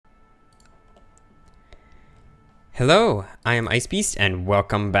Hello, I am IceBeast and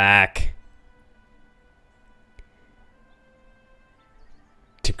welcome back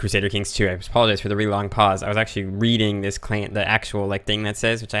to Crusader Kings 2. I apologize for the really long pause. I was actually reading this the actual thing that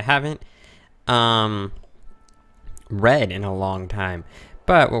says, which I haven't read in a long time.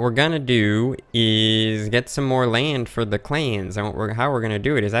 But what we're gonna do is get some more land for the clans, and how we're gonna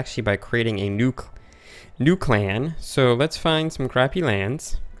do it is actually by creating a new clan. So let's find some crappy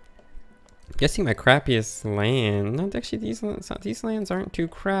lands. Guessing my crappiest land. No, actually, these lands aren't too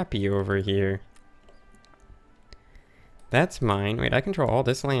crappy over here. That's mine. Wait, I control all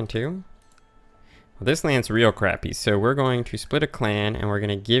this land too? Well, this land's real crappy. So we're going to split a clan and we're going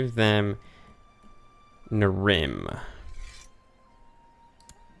to give them Narim.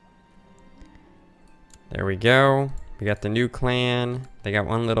 There we go. We got the new clan. They got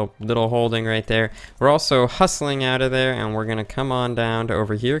one little holding right there. We're also hustling out of there, and we're gonna come on down to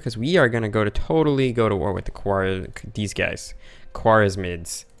over here because we are gonna totally go to war with these guys,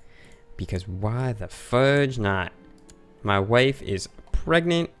 Khwarezmids. Because why the fudge not? My wife is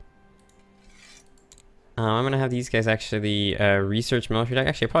pregnant. I'm gonna have these guys actually research military.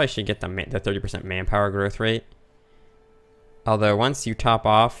 Actually, I probably should get the 30% manpower growth rate. Although once you top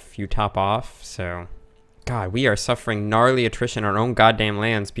off, So. God, we are suffering gnarly attrition on our own goddamn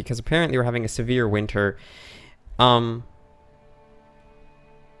lands because apparently we're having a severe winter. And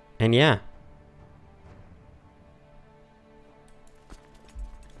yeah.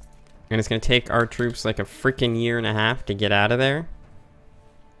 And it's going to take our troops like a freaking year and a half to get out of there.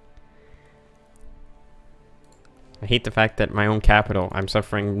 I hate the fact that my own capital, I'm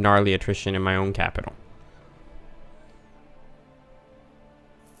suffering gnarly attrition in my own capital.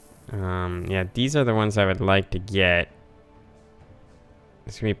 Yeah, these are the ones I would like to get.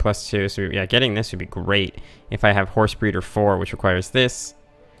 This is going to be +2, so yeah, getting this would be great if I have Horse Breeder 4, which requires this.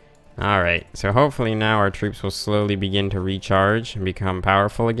 Alright, so hopefully now our troops will slowly begin to recharge and become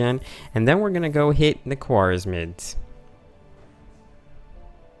powerful again. And then we're going to go hit the Khwarezmids.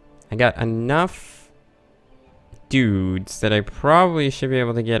 I got enough dudes that I probably should be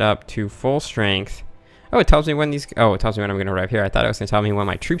able to get up to full strength. Oh, it tells me when these... Oh, it tells me when I'm going to arrive here. I thought it was going to tell me when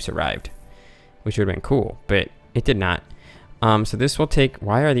my troops arrived, which would have been cool, but it did not. So this will take...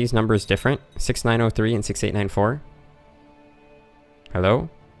 Why are these numbers different? 6903 and 6894? Hello?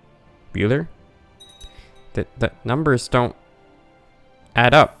 Bueller? The numbers don't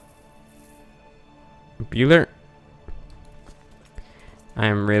add up. Bueller? I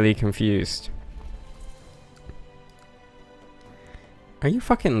am really confused. Are you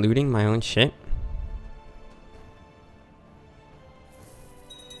fucking looting my own shit?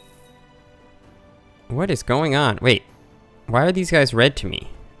 What is going on? Wait, why are these guys red to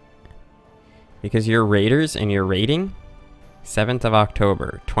me? Because you're raiders and you're raiding? 7th of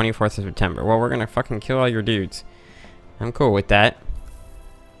October, 24th of September. Well, we're gonna fucking kill all your dudes. I'm cool with that.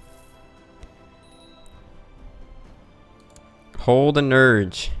 Hold a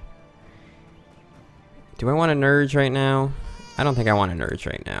Nurge. Do I want a Nurge right now? I don't think I want a Nurge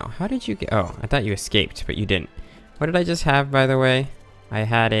right now. How did you get... Oh, I thought you escaped, but you didn't. What did I just have, by the way? I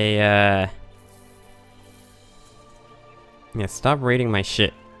had a, Yeah, stop raiding my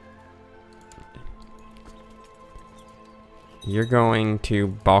shit. You're going to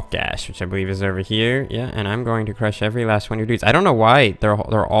bulk dash, which I believe is over here. Yeah, and I'm going to crush every last one of your dudes. I don't know why they're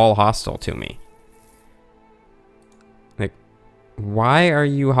all hostile to me. Like, why are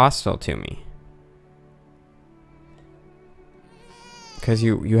you hostile to me? Because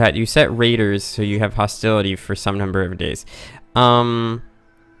you set raiders, so you have hostility for some number of days.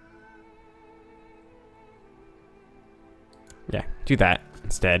 Yeah, do that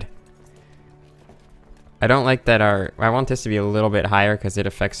instead. I don't like that I want this to be a little bit higher because it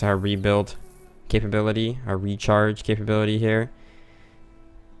affects our rebuild capability, our recharge capability here.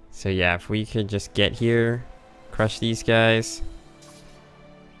 So yeah, if we could just get here, crush these guys.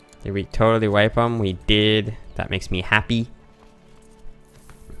 Did we totally wipe them? We did. That makes me happy.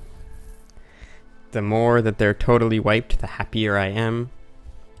 The more that they're totally wiped, the happier I am.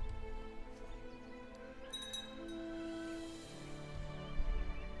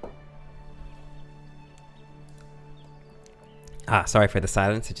 Ah, sorry for the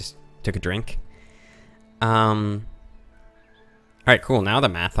silence. I just took a drink. Alright, cool. Now the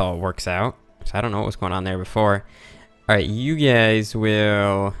math all works out. So I don't know what was going on there before. Alright, you guys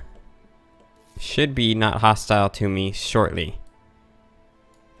should be not hostile to me shortly.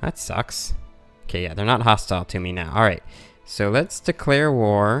 That sucks. Okay, yeah, they're not hostile to me now. Alright, so let's declare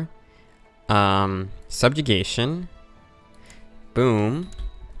war. Subjugation. Boom.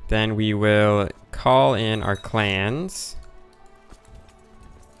 Then we will call in our clans.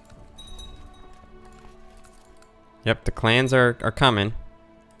 Yep, the clans are coming.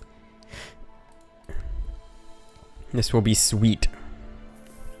 This will be sweet.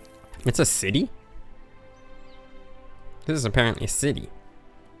 It's a city? This is apparently a city.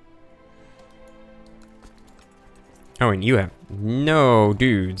 Oh, and you have no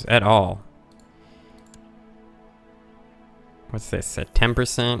dudes at all. What's this? At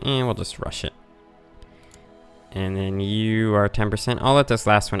 10%? We'll just rush it. And then you are 10%. I'll let this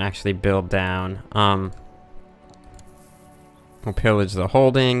last one actually build down. We'll pillage the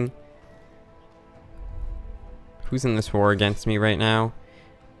holding. Who's in this war against me right now?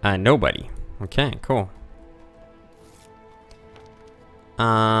 Nobody. Okay, cool.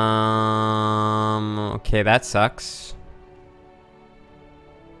 Okay, that sucks.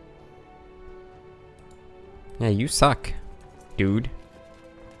 Yeah, you suck, dude.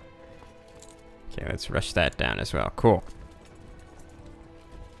 Okay, let's rush that down as well. Cool.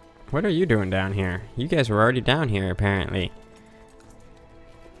 What are you doing down here? You guys were already down here, apparently.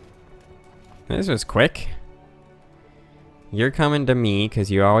 This was quick. You're coming to me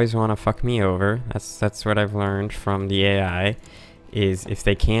because you always want to fuck me over. That's what I've learned from the AI. Is if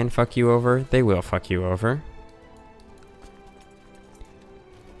they can fuck you over, they will fuck you over.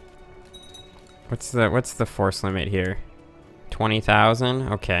 What's the force limit here? 20,000?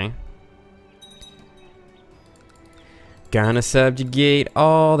 Okay. Gonna subjugate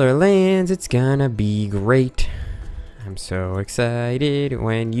all their lands. It's gonna be great. I'm so excited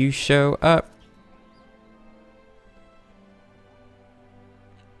when you show up.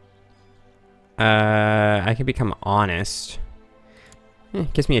 I can become honest.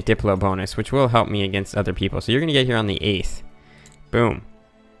 Gives me a Diplo bonus, which will help me against other people. So you're gonna get here on the 8th. Boom.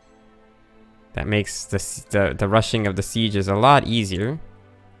 That makes the rushing of the sieges a lot easier.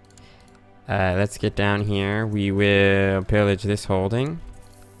 Let's get down here. We will pillage this holding.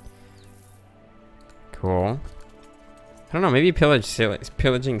 Cool. I don't know, maybe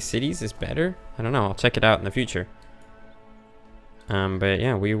pillaging cities is better? I don't know, I'll check it out in the future. But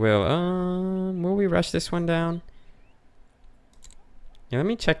yeah, we will we rush this one down? Yeah, let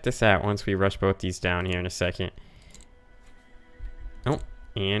me check this out once we rush both these down here in a second. Oh,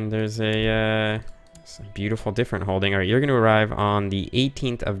 and there's a beautiful different holding. All right, you're going to arrive on the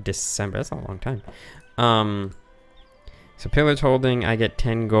 18th of December. That's a long time. So pillage holding, I get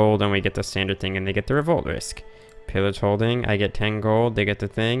 10 gold and we get the standard thing and they get the revolt risk. Pillage holding, I get 10 gold, they get the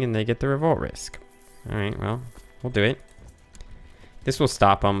thing and they get the revolt risk. All right, well, we'll do it. This will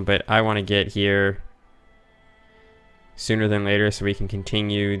stop them, but I want to get here sooner than later so we can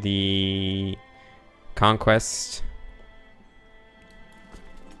continue the conquest.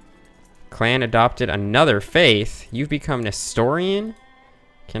 Clan adopted another faith. You've become Nestorian?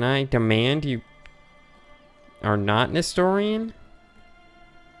 Can I demand you are not Nestorian?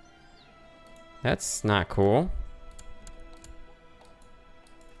 That's not cool.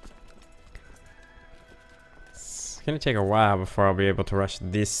 It's gonna take a while before I'll be able to rush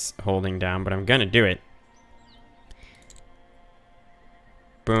this holding down, but I'm gonna do it.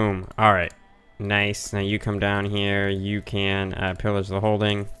 Boom. All right. Nice. Now you come down here. You can pillage the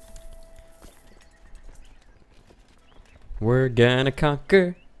holding. We're gonna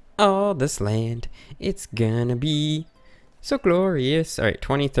conquer all this land. It's gonna be so glorious. All right,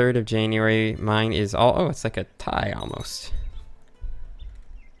 23rd of January. Mine is all... Oh, it's like a tie almost.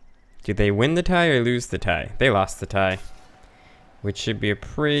 Did they win the tie or lose the tie? They lost the tie, which should be a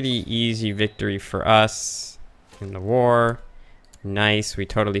pretty easy victory for us in the war. Nice. We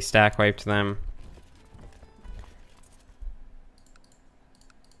totally stack wiped them.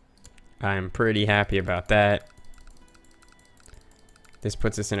 I'm pretty happy about that. This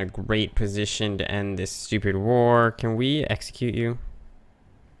puts us in a great position to end this stupid war. Can we execute you?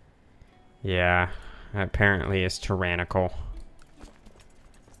 Yeah, apparently it's tyrannical.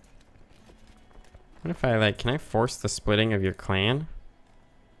 What if I can I force the splitting of your clan?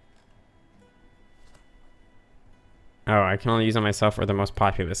 Oh, I can only use on myself or the most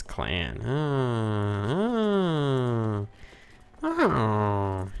populous clan.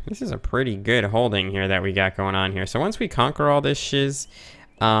 Oh, this is a pretty good holding here that we got going on here. So once we conquer all this shiz,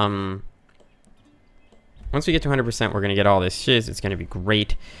 once we get to 100%, we're gonna get all this shiz. It's gonna be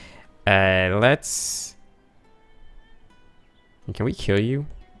great. Let's. Can we kill you?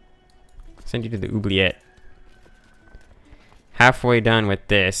 Send you to the oubliette. Halfway done with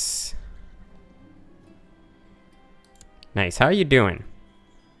this. Nice. How are you doing?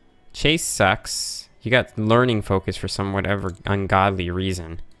 Chase sucks. You got learning focus for some whatever ungodly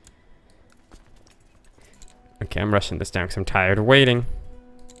reason. Okay, I'm rushing this down because I'm tired of waiting.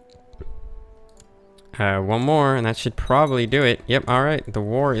 One more, and that should probably do it. Yep, alright. The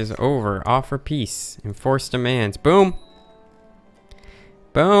war is over. Offer peace. Enforce demands. Boom!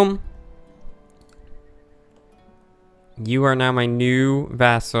 Boom! You are now my new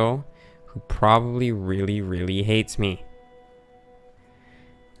vassal, who probably really, really hates me.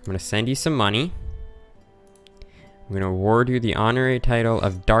 I'm gonna send you some money. I'm gonna award you the honorary title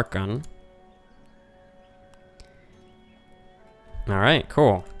of Darkgun. Alright,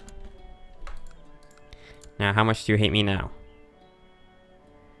 cool. Now, how much do you hate me now?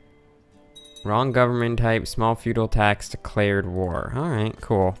 Wrong government type, small feudal tax, declared war. Alright,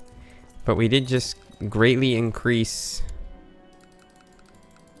 cool. But we did just greatly increase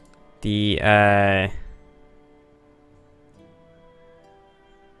the,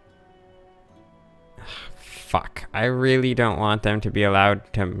 fuck. I really don't want them to be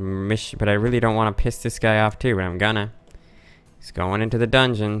allowed to but I really don't want to piss this guy off too, but I'm gonna. He's going into the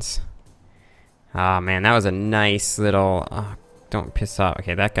dungeons. Ah, man, that was a nice little... don't piss off.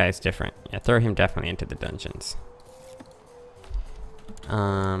 Okay, that guy's different. Yeah, throw him definitely into the dungeons.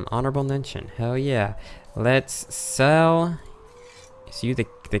 Honorable mention. Hell yeah. Let's sell... Is you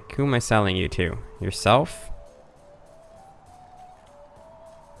who am I selling you to? Yourself?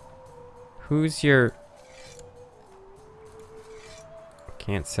 Who's your...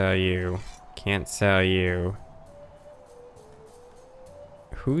 Can't sell you. Can't sell you.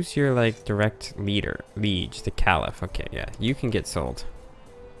 Who's your, like, direct leader? Liege, the Caliph. Okay, yeah. You can get sold.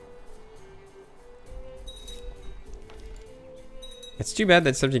 It's too bad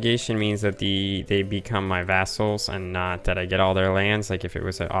that subjugation means that they become my vassals and not that I get all their lands, like if it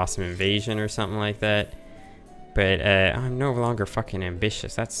was an awesome invasion or something like that. But, I'm no longer fucking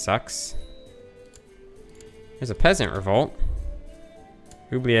ambitious. That sucks. There's a peasant revolt.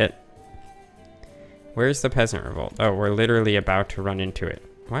 Oubliette. Where's the peasant revolt? Oh, we're literally about to run into it.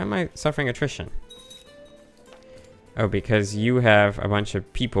 Why am I suffering attrition? Oh, because you have a bunch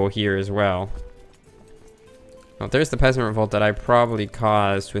of people here as well. Well, there's the peasant revolt that I probably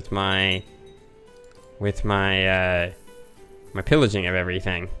caused with my my pillaging of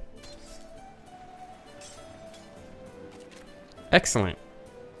everything. Excellent.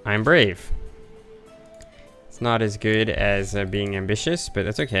 I'm brave. It's not as good as being ambitious, but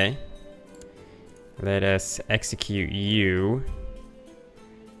that's okay. Let us execute you.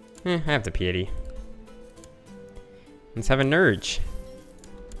 I have the piety. Let's have a nurge.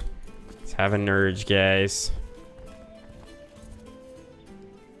 Let's have a nurge, guys.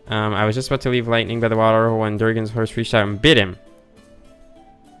 I was just about to leave lightning by the water when Durgan's horse reached out and bit him.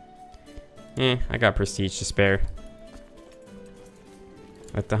 I got prestige to spare.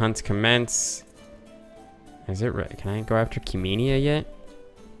 Let the hunts commence. Is it right? Can I go after Cumenia yet?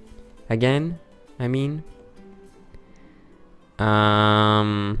 Again? I mean?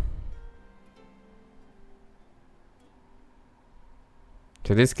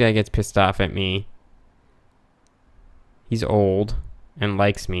 So this guy gets pissed off at me. He's old and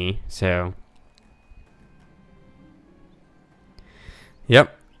likes me, so...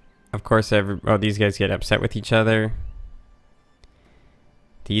 Yep. Of course, these guys get upset with each other.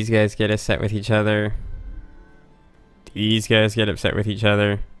 These guys get upset with each other. These guys get upset with each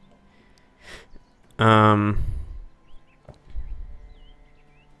other. That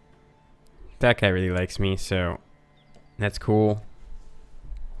guy really likes me, so that's cool.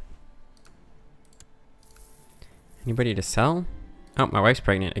 Anybody to sell? Oh, my wife's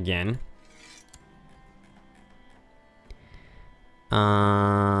pregnant again.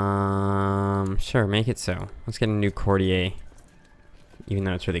 Sure, make it so. Let's get a new courtier. Even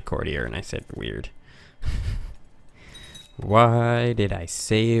though it's really courtier and I said weird. Why did I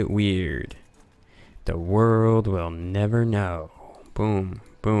say it weird? The world will never know. Boom,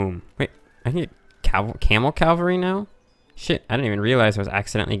 boom. Wait, I can get camel cavalry now? Shit, I didn't even realize I was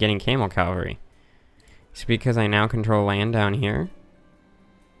accidentally getting camel cavalry. It's because I now control land down here.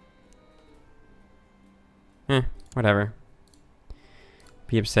 Whatever.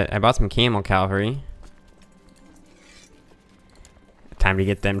 Be upset. I bought some camel cavalry. Time to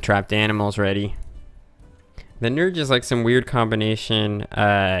get them trapped animals ready. The Nurge is like some weird combination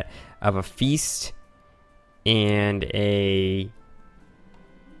of a feast and a...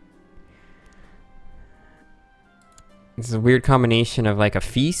 It's a weird combination of like a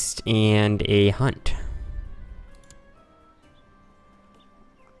feast and a hunt.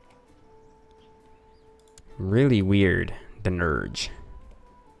 Really weird, the Nurge.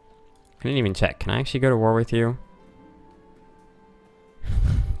 I didn't even check. Can I actually go to war with you?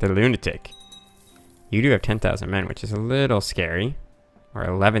 The lunatic. You do have 10,000 men, which is a little scary. Or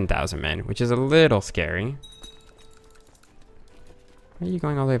 11,000 men, which is a little scary. Why are you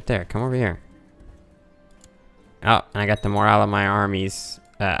going all the way up there? Come over here. Oh, and I got the morale of my armies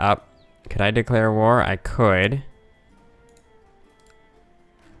up. Could I declare war? I could.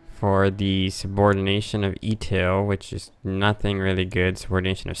 For the subordination of Etil, which is nothing really good.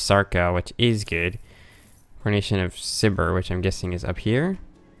 Subordination of Sarka, which is good. Subordination of Sibir, which I'm guessing is up here.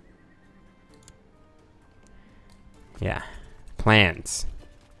 Yeah. Plans.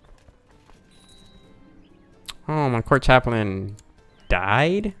 Oh, my court chaplain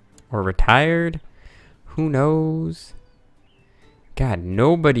died? Or retired? Who knows? God,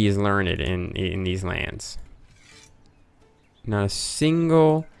 nobody is learned in these lands. Not a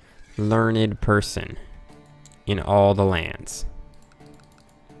single learned person in all the lands.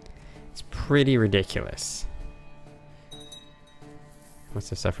 It's pretty ridiculous. Must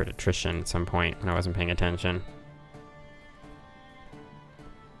have suffered attrition at some point when I wasn't paying attention.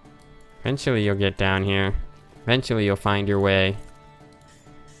 Eventually you'll get down here. Eventually you'll find your way.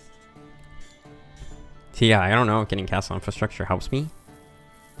 So yeah, I don't know if getting castle infrastructure helps me.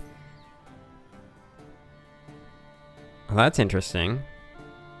 Well, that's interesting.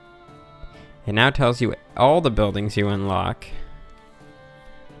 It now tells you all the buildings you unlock.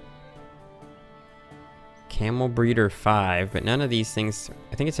 Camel Breeder 5, but none of these things...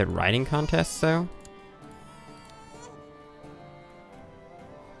 I think it said riding contests, though.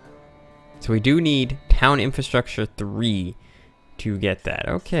 So we do need Town Infrastructure 3 to get that.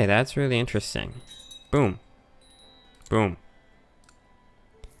 Okay, that's really interesting. Boom. Boom.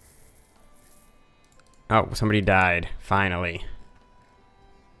 Oh, somebody died. Finally.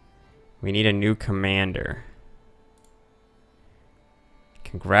 We need a new commander.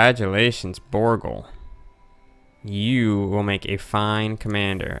 Congratulations, Borgel. You will make a fine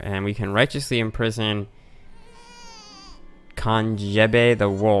commander. And we can righteously imprison Kanjebe the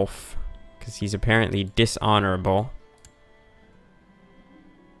Wolf, because he's apparently dishonorable.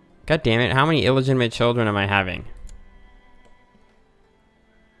 God damn it, how many illegitimate children am I having?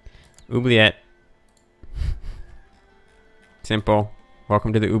 Oubliette. Simple.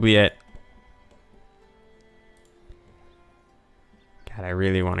 Welcome to the oubliette. God, I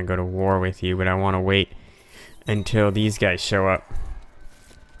really want to go to war with you, but I want to wait until these guys show up.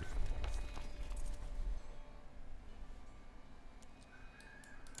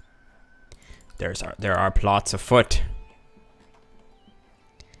 There are plots afoot.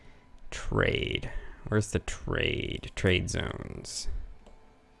 Trade. Where's the trade? Trade zones.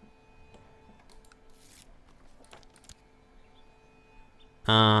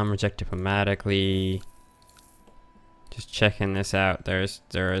 Reject diplomatically. Just checking this out.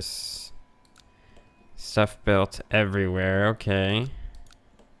 There's stuff built everywhere. Okay.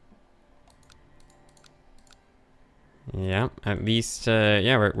 Yeah, at least,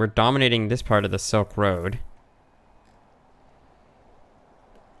 yeah, we're dominating this part of the Silk Road.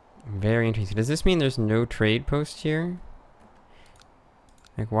 Very interesting. Does this mean there's no trade post here?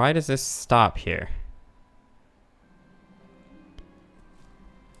 Like, why does this stop here?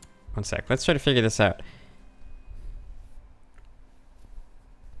 One sec. Let's try to figure this out.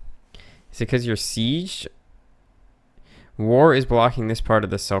 Is it because you're sieged? War is blocking this part of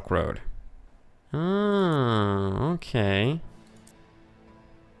the Silk Road. Oh, okay.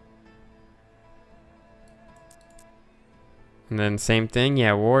 And then same thing,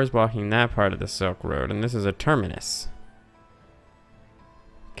 yeah, war is blocking that part of the Silk Road, and this is a terminus.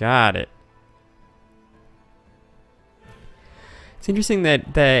 Got it. It's interesting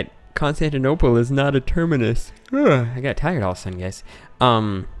that Constantinople is not a terminus. Ugh, I got tired all of a sudden, guys.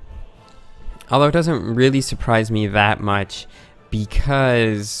 Although it doesn't really surprise me that much,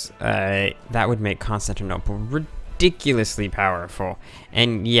 because that would make Constantinople ridiculously powerful.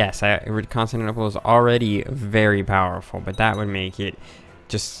 And yes, Constantinople is already very powerful, but that would make it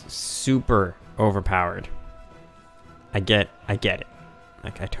just super overpowered. I get it.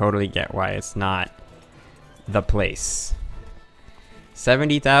 Like, I totally get why it's not the place.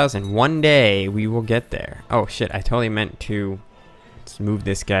 70,000. One day we will get there. Oh shit, I totally meant to move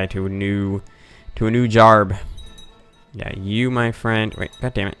this guy to a new jarb. Yeah, you, my friend. Wait,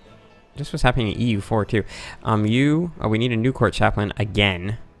 god damn it. This was happening in EU4 too. Oh, we need a new court chaplain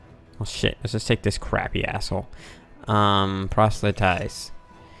again. Well, shit. Let's just take this crappy asshole. Proselytize.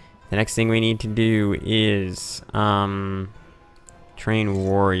 The next thing we need to do is, train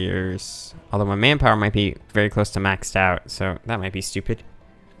warriors. Although my manpower might be very close to maxed out, so that might be stupid.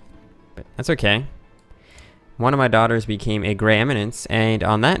 But that's okay. One of my daughters became a Grey Eminence, and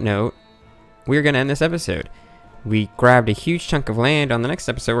on that note, we're going to end this episode. We grabbed a huge chunk of land. On the next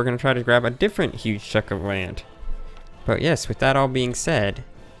episode, we're going to try to grab a different huge chunk of land. But yes, with that all being said,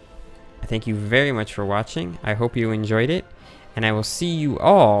 I thank you very much for watching. I hope you enjoyed it, and I will see you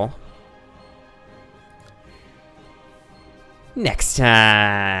all next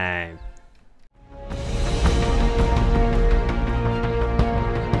time.